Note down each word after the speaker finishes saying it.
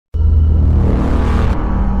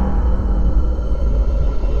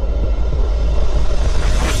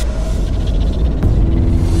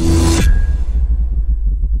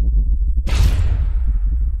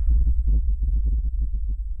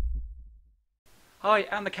Hi,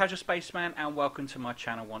 I'm the Casual Spaceman and welcome to my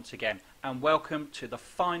channel once again, and welcome to the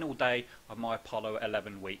final day of my Apollo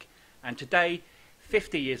 11 week. And today,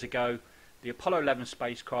 50 years ago, the Apollo 11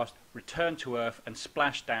 spacecraft returned to Earth and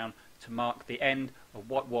splashed down to mark the end of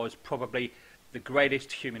what was probably the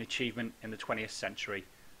greatest human achievement in the 20th century,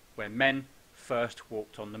 where men first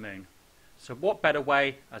walked on the moon. So what better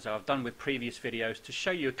way, as I've done with previous videos, to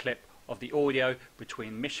show you a clip of the audio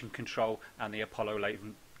between Mission Control and the Apollo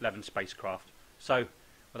 11 spacecraft. So,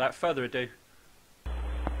 without further ado...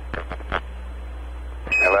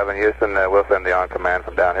 11 Houston, we'll send the on-command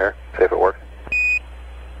from down here, see if it works.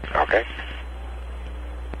 Okay.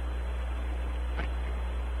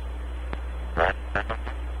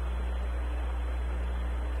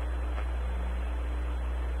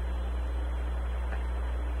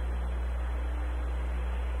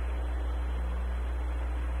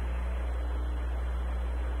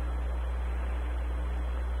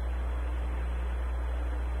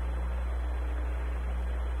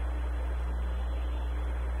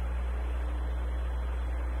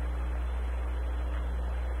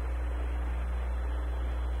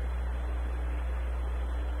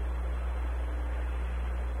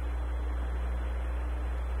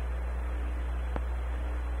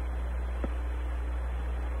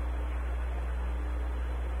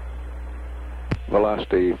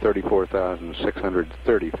 Velocity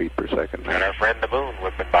 34,630 feet per second. And our friend the moon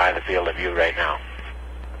whipping by the field of view right now.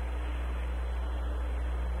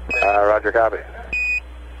 Roger, copy.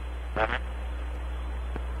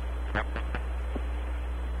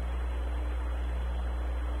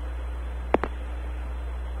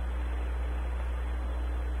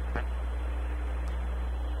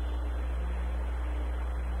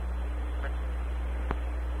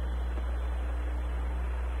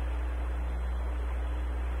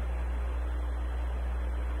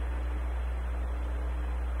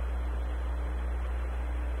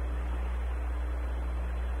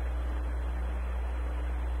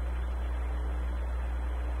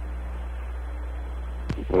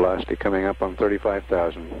 Velocity coming up on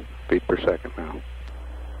 35,000 feet per second now.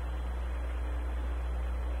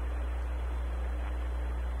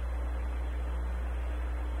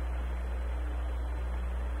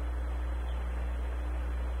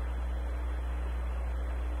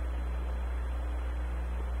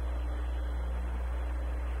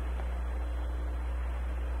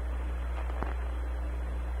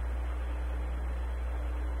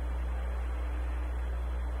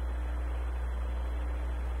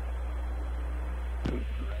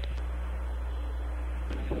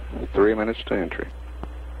 Three minutes to entry.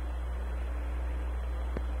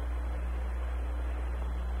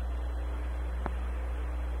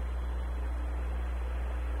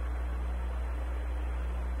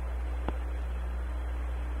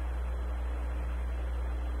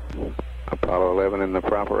 Apollo 11 in the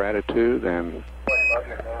proper attitude, and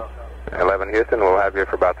 11 Houston, we'll have you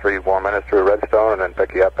for about 3 more minutes through Redstone and then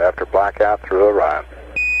pick you up after blackout through Orion.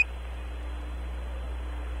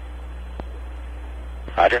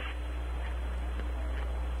 Roger.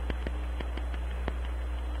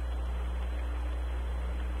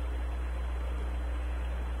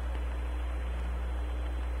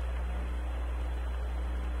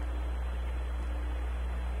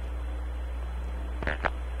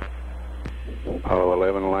 Apollo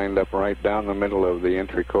 11 lined up right down the middle of the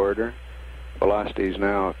entry corridor. Velocity is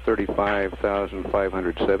now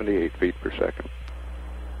 35,578 feet per second.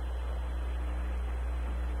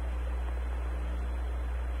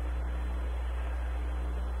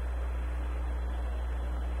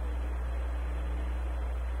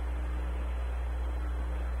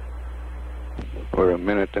 We're a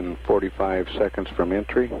minute and 45 seconds from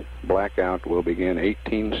entry. Blackout will begin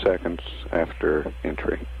 18 seconds after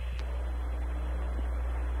entry.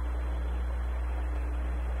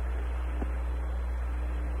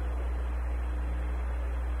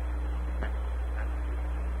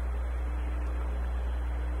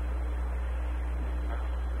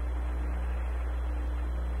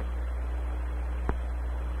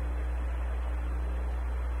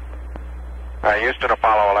 Houston,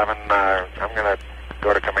 Apollo 11, I'm going to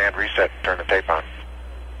go to command reset and turn the tape on.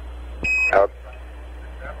 Out.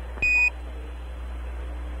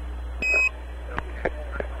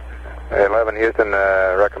 Hey, 11 Houston,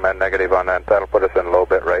 recommend negative on that. That'll put us in low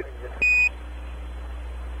bit rate.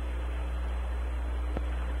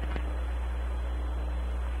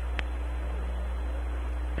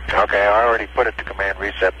 Okay, I already put it to command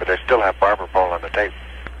reset, but I still have barber pole on the tape.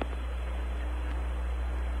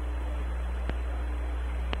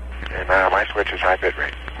 And my switch is high bit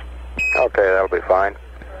rate. Okay, that'll be fine.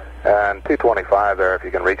 And 225 there, if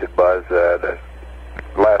you can reach it, buzz. The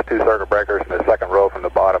last 2 circuit breakers in the second row from the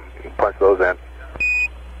bottom. You can punch those in.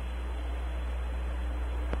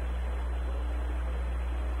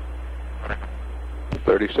 Okay.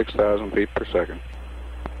 36,000 feet per second.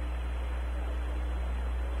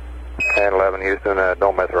 And 11 Houston,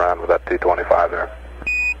 don't mess around with that 225 there.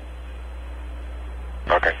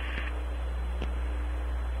 Okay.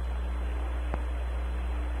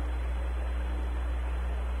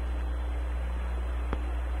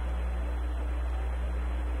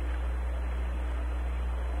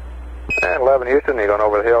 And 11 Houston, you're going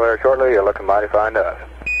over the hill there shortly. You're looking mighty fine to us.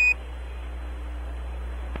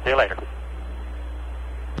 See you later.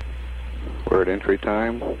 We're at entry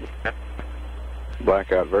time. Yep.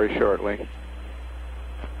 Blackout very shortly.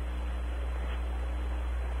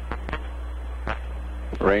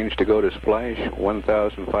 Range to go to splash,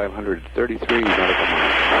 1,533 nautical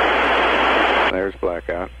miles. There's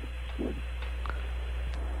blackout.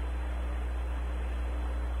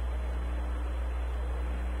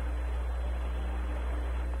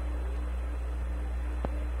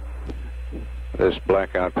 This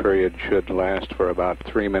blackout period should last for about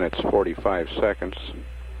 3 minutes 45 seconds.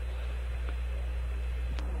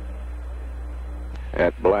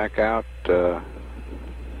 At blackout,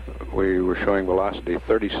 we were showing velocity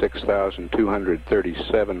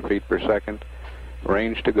 36,237 feet per second.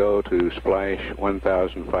 Range to go to splash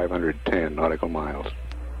 1,510 nautical miles.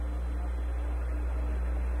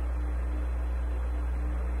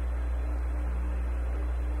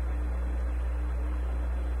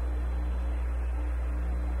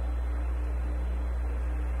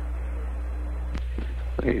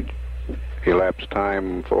 The elapsed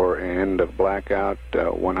time for end of blackout,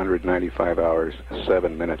 195 hours,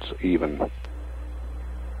 7 minutes even.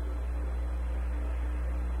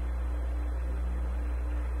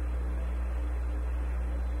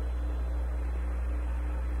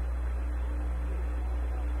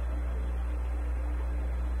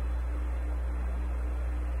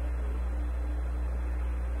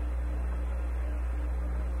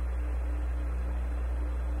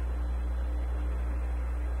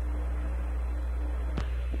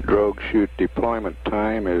 Drogue chute deployment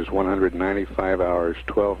time is 195 hours,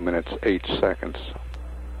 12 minutes, 8 seconds.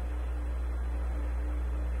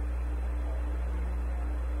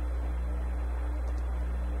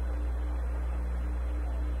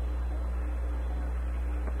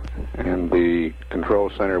 And the control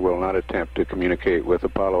center will not attempt to communicate with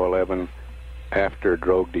Apollo 11 after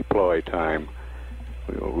drogue deploy time.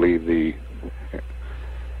 We will leave the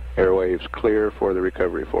airwaves clear for the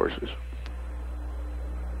recovery forces.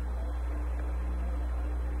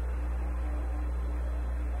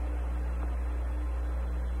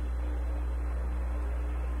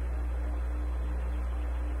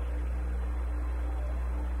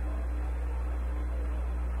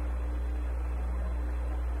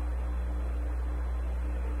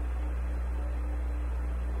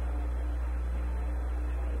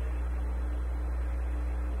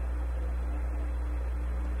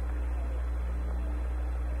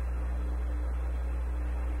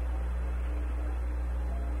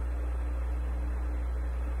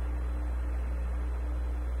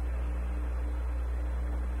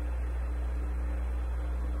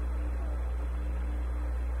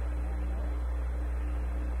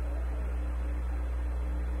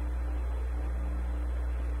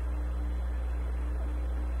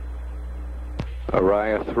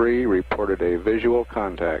 Araya 3 reported a visual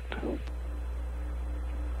contact.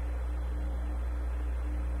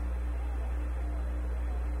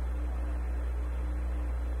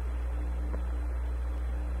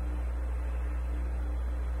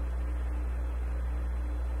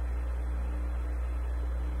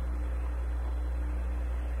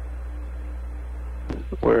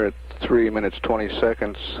 We're at 3 minutes 20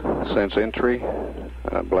 seconds since entry.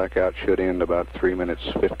 Blackout should end about 3 minutes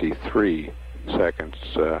 53 seconds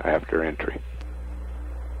after entry.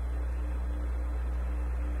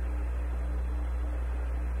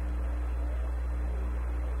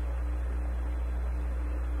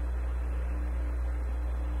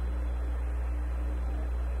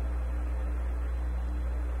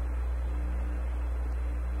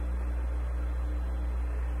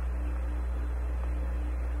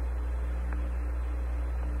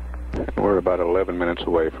 We're about 11 minutes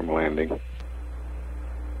away from landing.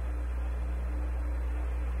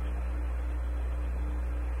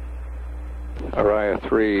 Araya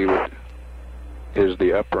 3 is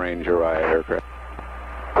the uprange Araya aircraft.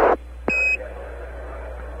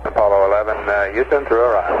 Apollo 11, Houston through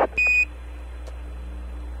Araya.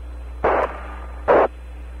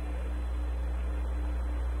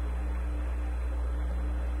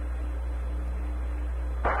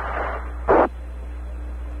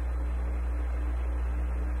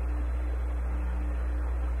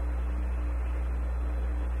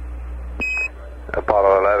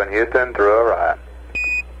 Apollo 11 Houston through Orion.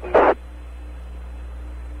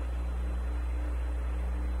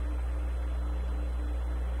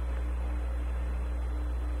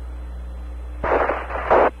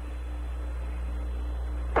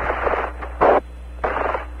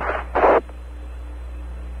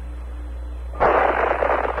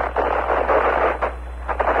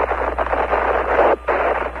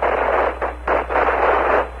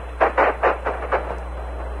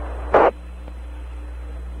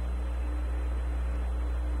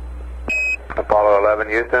 Apollo 11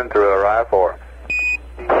 Houston through Orion 4.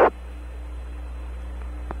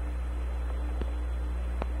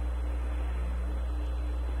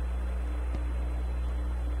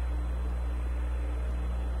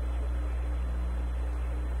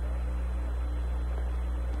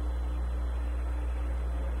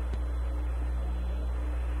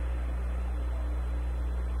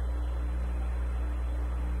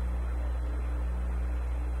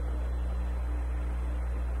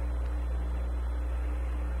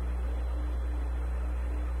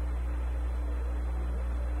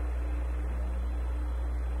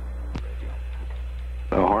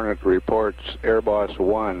 The Hornet reports Airboss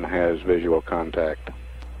 1 has visual contact.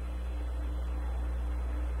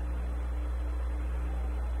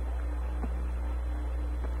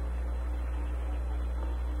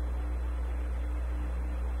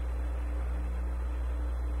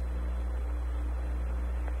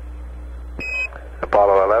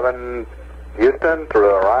 Apollo 11 Houston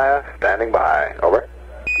through Orion, standing by. Over.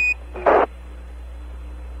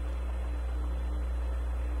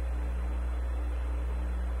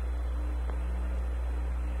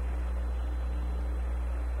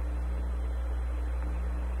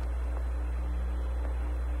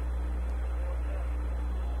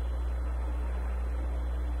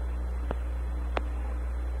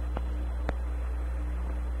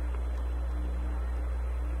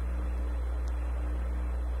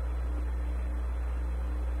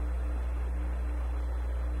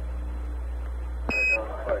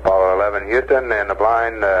 Apollo 11 Houston, in the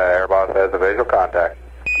blind, Airboss has a visual contact.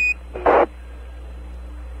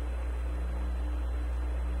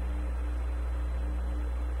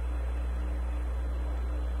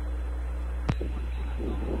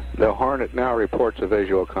 The Hornet now reports a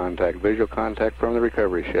visual contact from the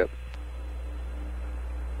recovery ship.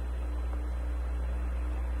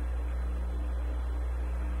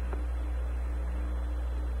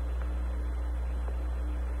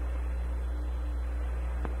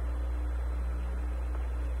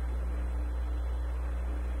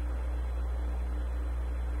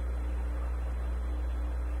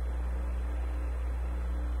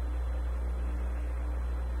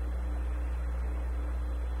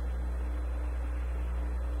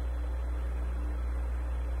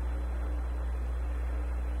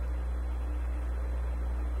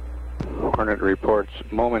 Hornet reports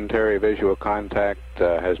momentary visual contact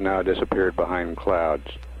has now disappeared behind clouds.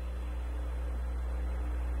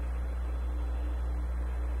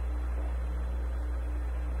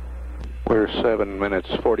 We're 7 minutes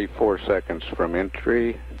 44 seconds from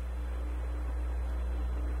entry.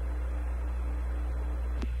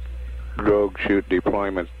 Drogue chute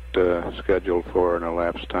deployment scheduled for an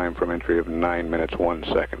elapsed time from entry of 9 minutes 1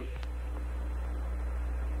 second.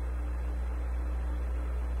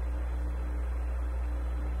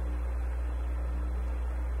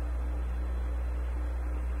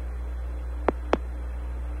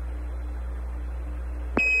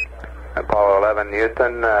 Apollo 11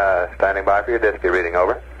 Houston, standing by for your DSKY reading,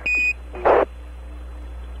 over.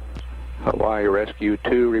 Hawaii Rescue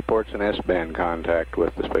 2 reports an S-band contact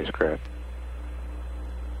with the spacecraft.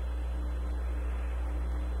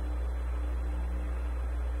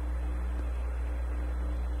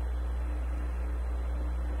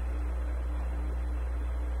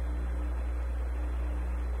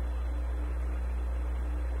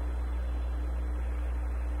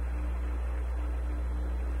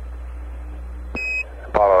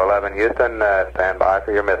 Apollo 11 Houston, stand by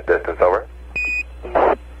for your missed distance, over.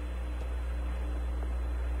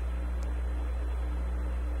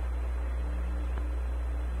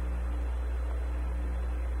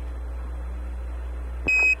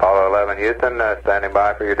 Apollo 11 Houston, standing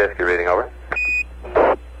by for your DSKY reading, over.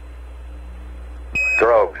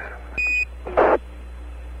 Drogues.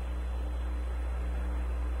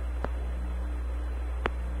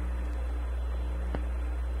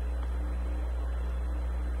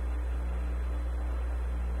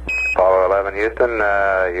 Apollo 11 Houston,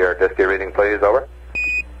 your DSKY reading, please, over.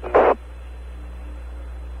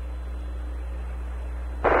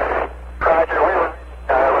 Roger, we were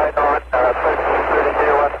right on, 32,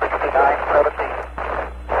 169, 17.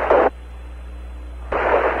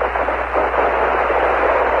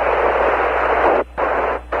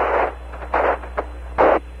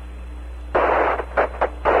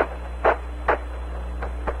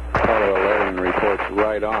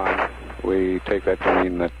 right on, we take that to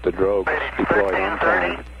mean that the drogue deployed on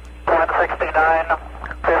time.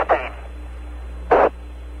 169.15.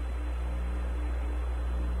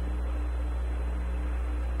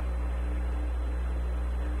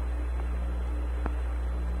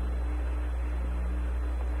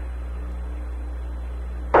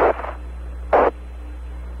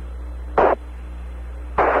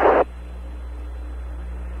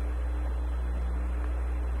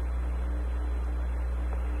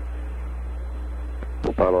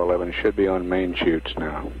 Apollo 11 should be on main chutes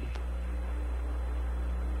now.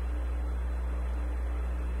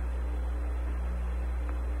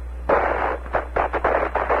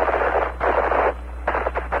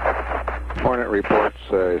 Hornet reports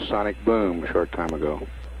a sonic boom a short time ago.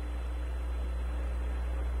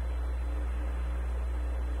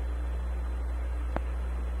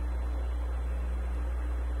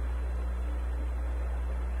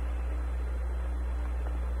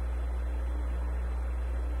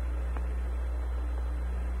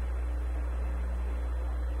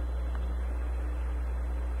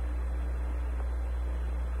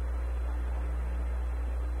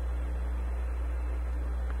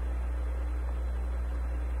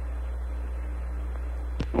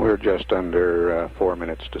 We're just under 4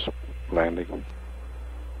 minutes to landing.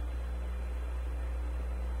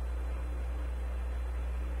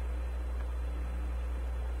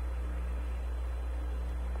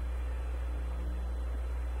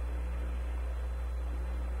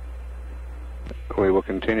 We will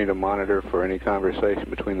continue to monitor for any conversation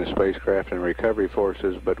between the spacecraft and recovery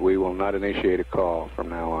forces, but we will not initiate a call from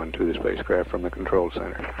now on to the spacecraft from the control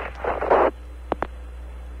center.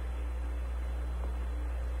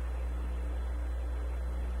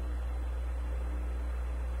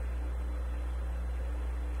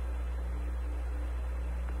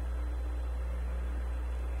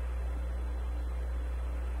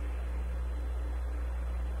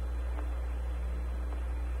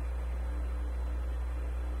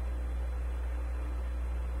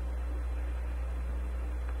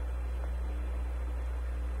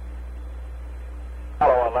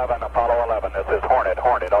 Apollo 11, this is Hornet,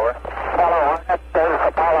 over. Apollo Hornet, this is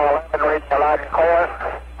Apollo 11, reading the line course.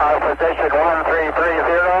 Our position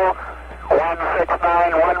 1330,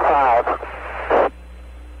 16915.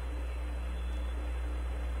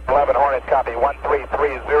 11 Hornet, copy,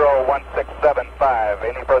 1330, 1675.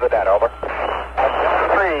 Any further data, over?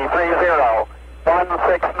 1330,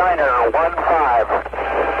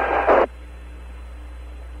 16915.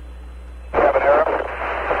 7 error.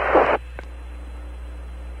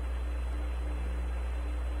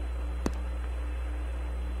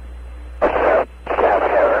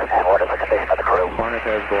 Hornet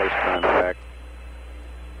has voice contact.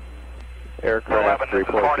 Aircraft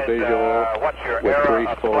reports Hornet, visual what's your with error 3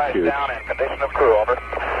 of full chutes. splashdown and condition of crew, over?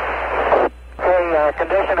 Okay,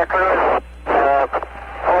 condition of crew,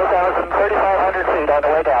 3,500 feet on the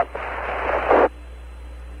way down.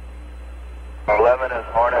 11 is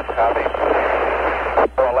Hornet, copy.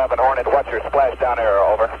 11 Hornet, what's your splashdown error,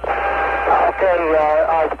 over? Okay,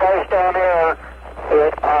 our splashdown error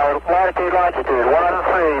is our latitude longitude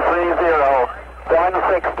 1330,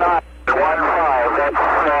 16915. That's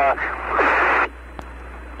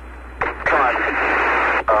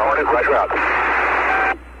Hornet, right route.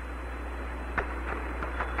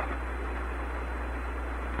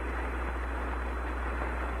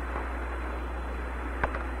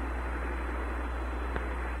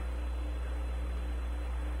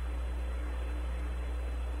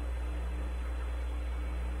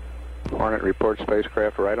 Hornet reports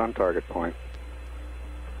spacecraft right on target point.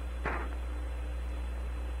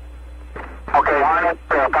 Okay, Hornet,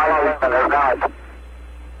 Apollo 11, there's guys.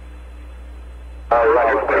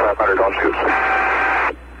 Roger, clear up, 100, don't shoot.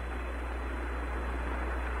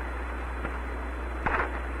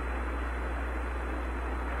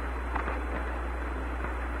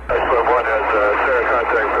 Equip 1 has center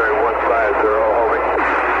contact bearing 150, holding.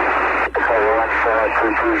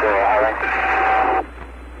 152, holding.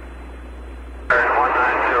 Bearing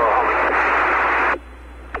 190, holding.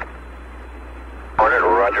 Hornet,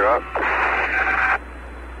 roger up.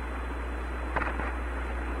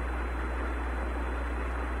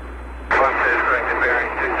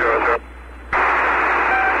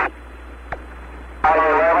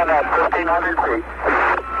 Apollo 11 at 1,500 feet.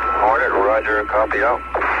 Hornet, roger, copy out.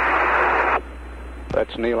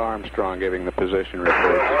 That's Neil Armstrong giving the position report.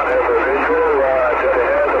 One has a visual, just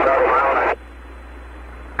ahead, about a mile and a half.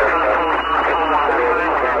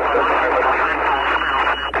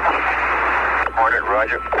 Hornet,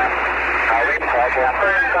 roger. Roger,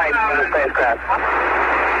 sight for the spacecraft.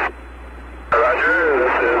 Roger,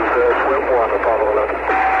 this is Swim 1, Apollo 11.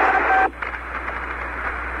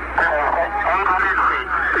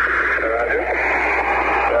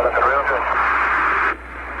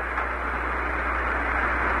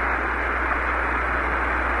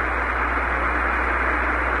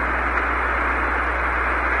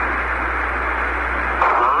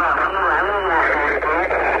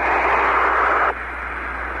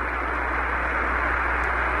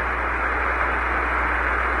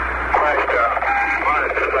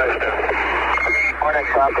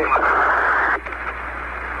 Hornet, copy.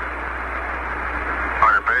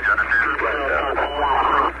 Hornet page, understand splashdown.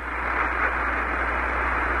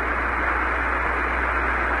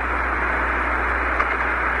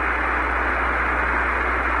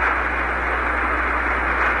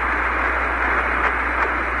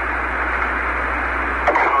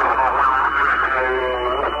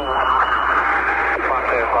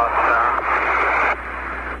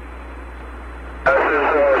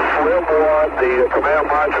 The command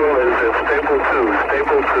module is in stable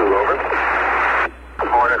 2, over.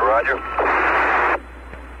 Hornet, roger.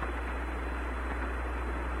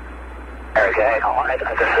 Okay, Hornet,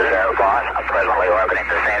 this is Airboss. I'm presently orbiting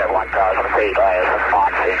the scene at 1,000 feet. I am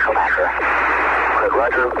on scene, Commander. Hornet,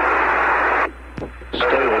 roger.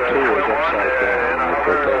 Stable 2 is upside down. The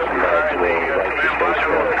flotation bags will right to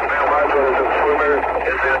spacecraft. Command module is in swimmer,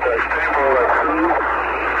 is in stable 2.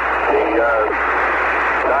 The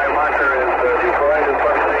dive marker is deployed and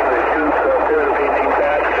functioning. The chutes appear to be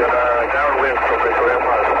detached and are downwind from the command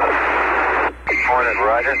module. Hornet,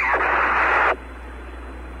 roger.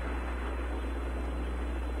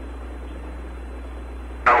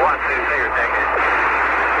 One, two, figure, take it.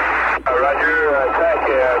 Roger, attack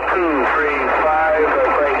 235,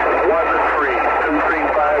 base 13.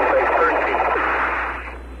 235, base 13.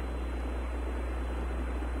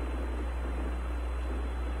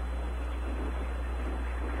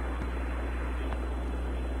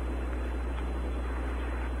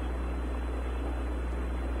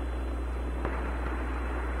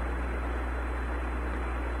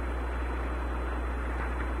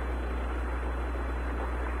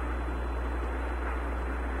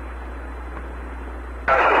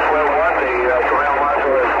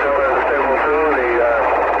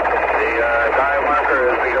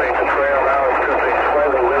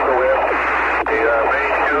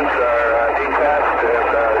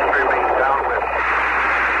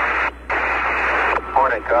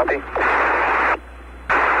 Copy.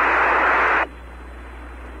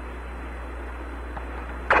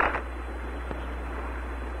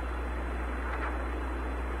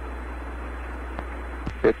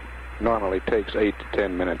 It normally takes 8 to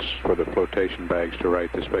 10 minutes for the flotation bags to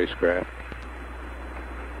right the spacecraft.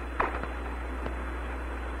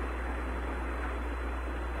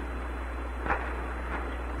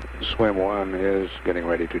 Swim 1 is getting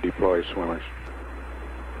ready to deploy swimmers.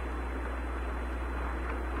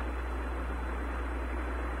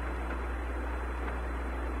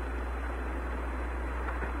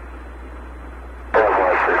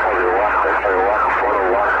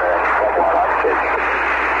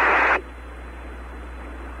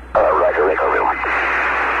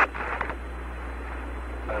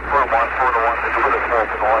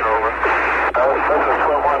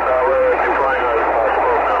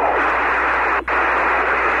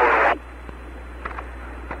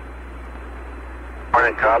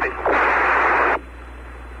 Hornet, copy.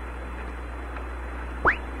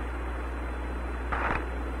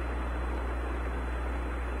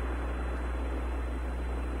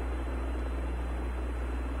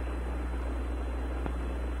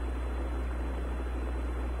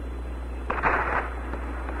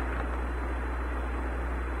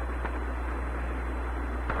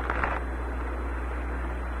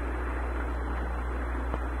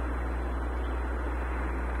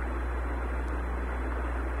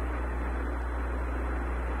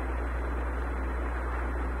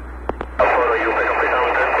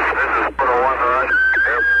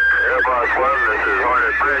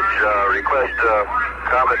 Request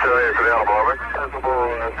commentary if available, over. Sensible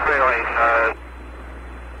trailing.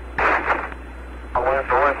 The wind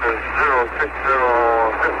is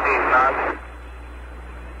 06015 knots.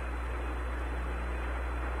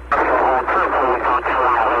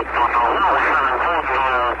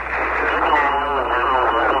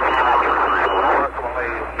 Approximately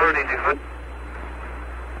 30 degrees.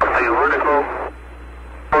 The vertical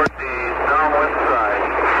toward the downwind side.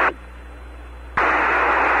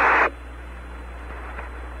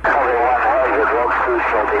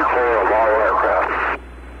 Shall be clear of all aircraft.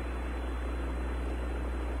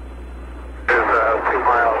 Is 2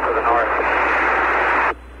 miles to the north.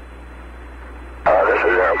 This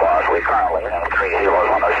is Airboss. We currently have 3 helos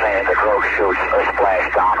on the scene. The drogue chutes are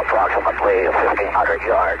splashed down approximately 1,500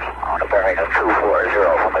 yards on a bearing of 240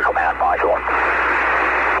 from the command module.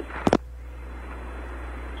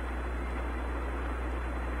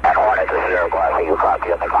 And Hornet, this is Airboss. Will you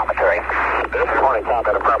copy on the commentary? This is Hornet,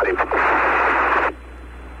 combat affirmative.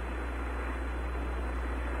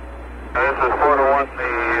 This is 4 to 1.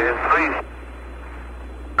 The 3 is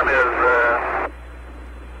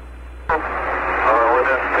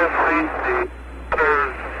within 10 feet. The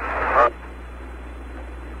others are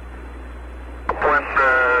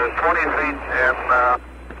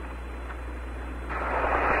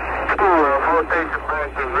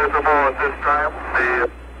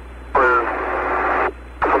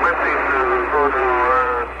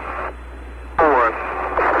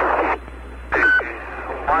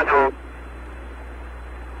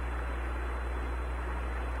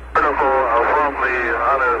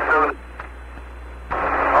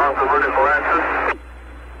off the vertical axis.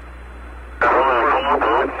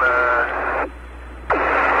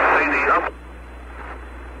 CD up.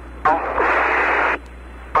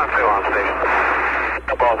 On station.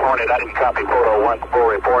 Above Hornet, I didn't copy photo 1, full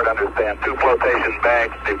report, understand. 2 flotation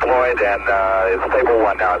bags deployed and it's stable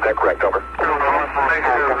 1 now, is that correct, over?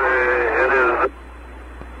 Negative, it is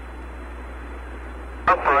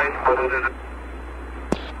upright, but it is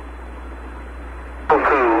 2.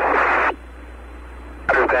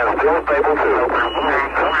 Understand, still stable 2.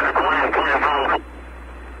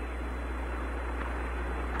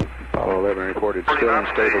 Apollo 11 reported still in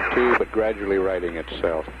stable 2, but gradually righting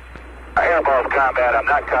itself. Airbus combat, I'm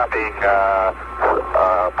not copying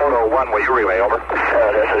photo 1, will you relay, over? This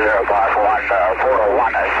is Airbus 1, photo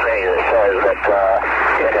 1 says that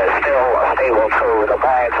it is still stable 2. The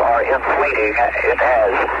bags are inflating. It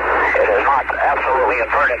is not absolutely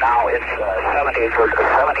inverted now. It's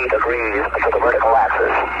 70 degrees to the vertical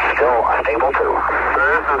axis. Still stable 2.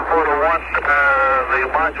 This is photo 1.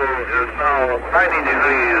 The module is now 90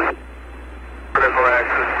 degrees vertical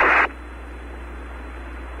axis.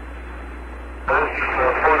 This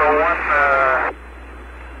photo 1,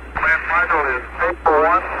 command module is stable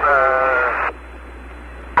 1.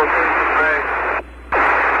 Rotation bag.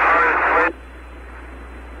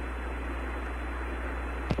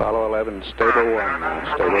 Apollo 11 stable 1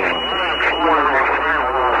 now, stable 1.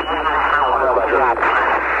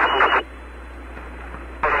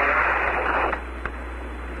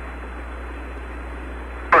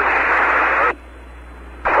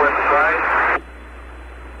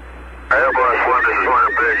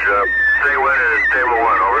 Stay wet and stable 1,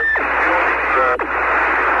 over.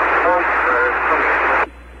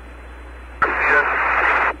 Yes.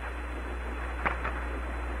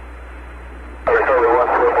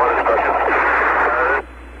 One instruction.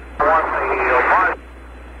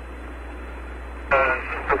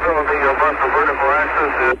 Stability above the vertical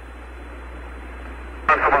axis is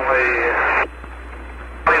approximately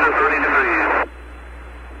 20 to 30 degrees.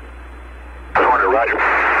 Hornet, roger.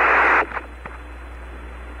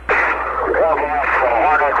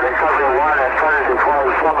 Hornet, recovery 1 and 20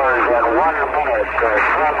 swimmers in 1 minute.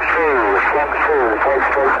 Swim 2, take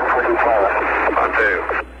station for deployment. On 2.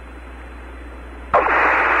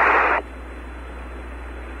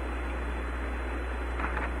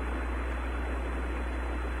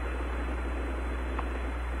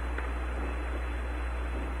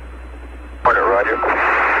 Hornet, roger.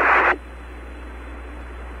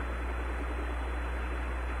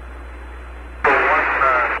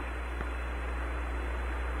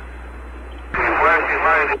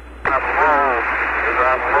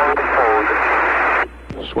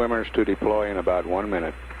 Swimmers to deploy in about 1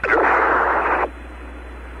 minute.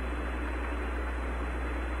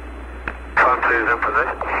 Contact is in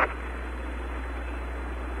position.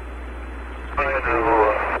 Trying to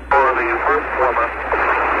for the first swimmer.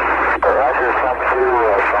 Roger, some 2,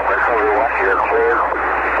 from recovery 1 here, clear.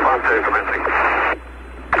 Contact commencing.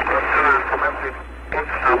 Some 2 is commencing.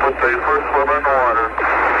 To put the first swimmer in the water.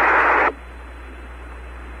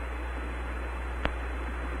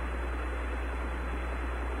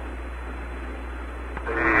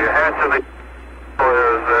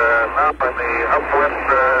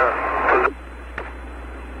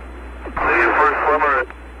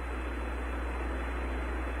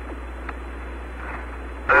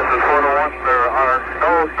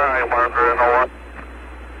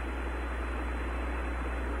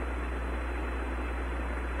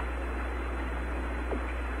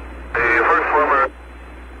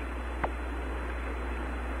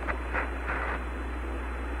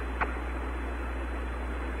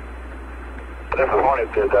 This is Hornet.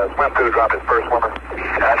 Did swim 2 drop his first swimmer?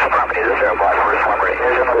 That's property. This Airbus first swimmer is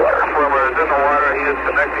in the water. Swimmer is in the water. He is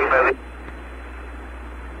connecting the...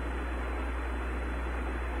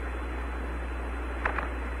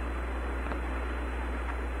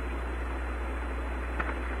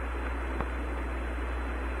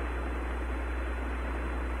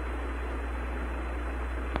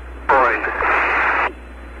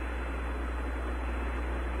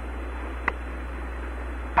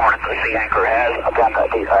 The sea anchor has been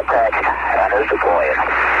attached and is deployed.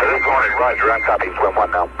 This is Hornet, roger. I'm copying swim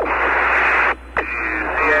 1 now. The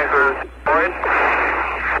sea anchor is deployed.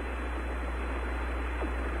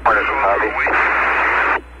 Hornet, copy.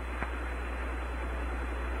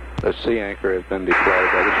 The sea anchor has been deployed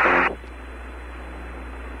by the swim.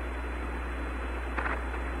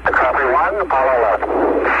 Copy 1, Apollo 11.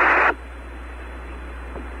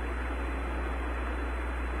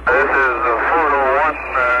 This is photo 1.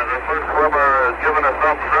 The first swimmer has given a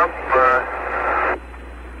thumbs up.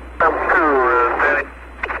 Step 2 is standing.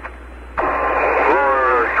 Floor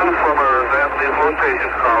 2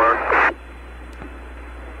 Floatation caller.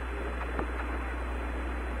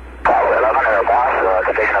 Apollo 11, Air Boss,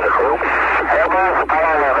 condition of the crew. Air Boss,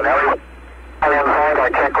 Apollo 11, everyone inside, our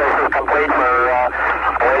checklist is complete for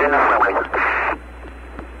waiting and swimming.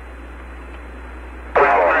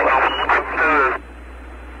 Apollo 11.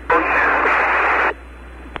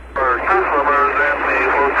 For two swimmers and the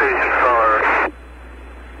flotation caller.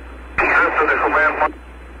 This is the command point.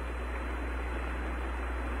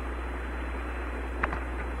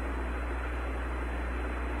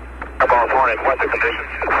 Hornet, what's the conditions?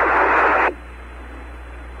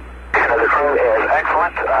 The crew is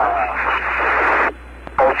excellent.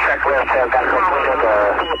 Both checklists have been completed.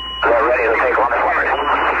 They're ready to take on the swimmers.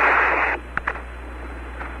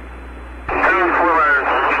 Two swimmers.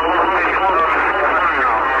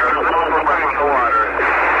 In the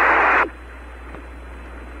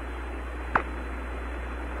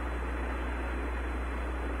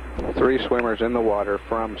water. Three swimmers in the water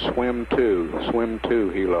from swim 2,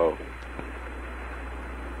 helo.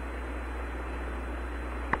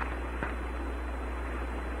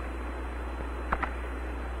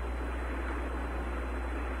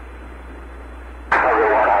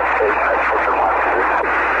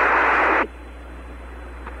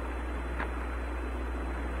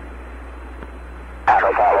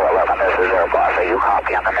 Apollo 11, this is Air Boss. Are you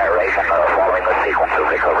copying the narration following the sequence of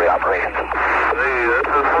recovery operations? This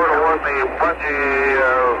is 4 to 1, the bungee.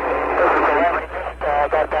 This is 11.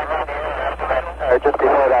 Got that running just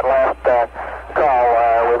before that last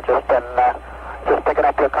call. We've just been just picking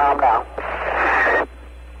up your comm now.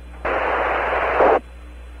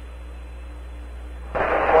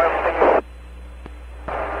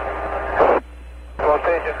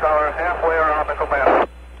 Flotation caller halfway around the command.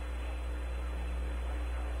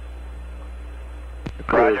 The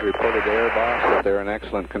crew has reported to Air Boss that they're in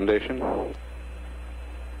excellent condition.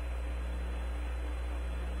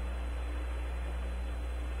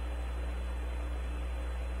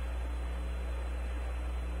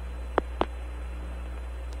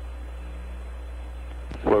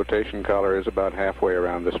 Flotation collar is about halfway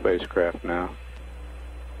around the spacecraft now.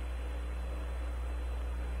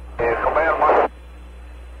 Command one.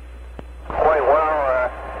 Quite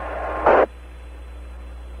well.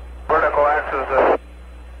 Vertical axis.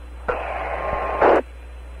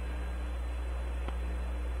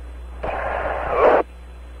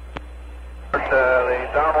 The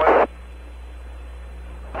downwind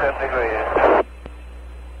 10 degrees.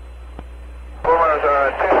 Swimmers are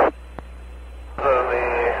at 10. The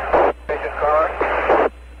station car.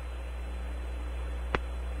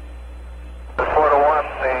 4 to 1.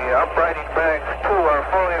 The uprighting bags, 2 are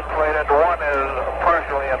fully inflated, 1 is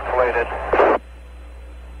partially inflated.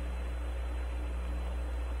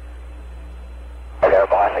 Air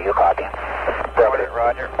Boss, are you copying? Affirmative,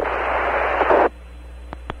 Roger.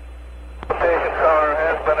 Station car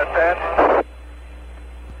has been attached.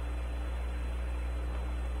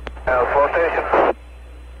 Flotation.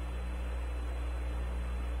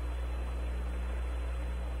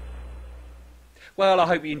 Well, I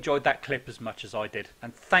hope you enjoyed that clip as much as I did,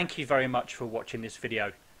 and thank you very much for watching this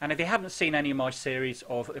video. And if you haven't seen any of my series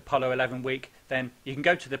of Apollo 11 week, then you can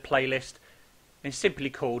go to the playlist. It's simply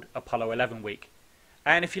called Apollo 11 week.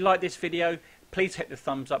 And if you like this video, please hit the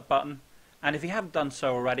thumbs up button, and if you haven't done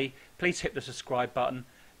so already, please hit the subscribe button,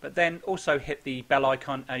 but then also hit the bell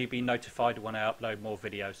icon and you'll be notified when I upload more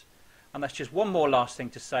videos. And that's just one more last thing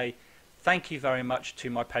to say. Thank you very much to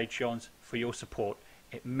my Patreons for your support.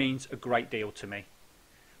 It means a great deal to me.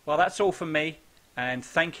 Well, that's all from me, and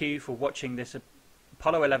thank you for watching this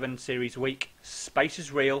Apollo 11 series week. Space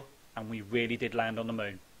is real, and we really did land on the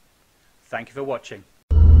moon. Thank you for watching.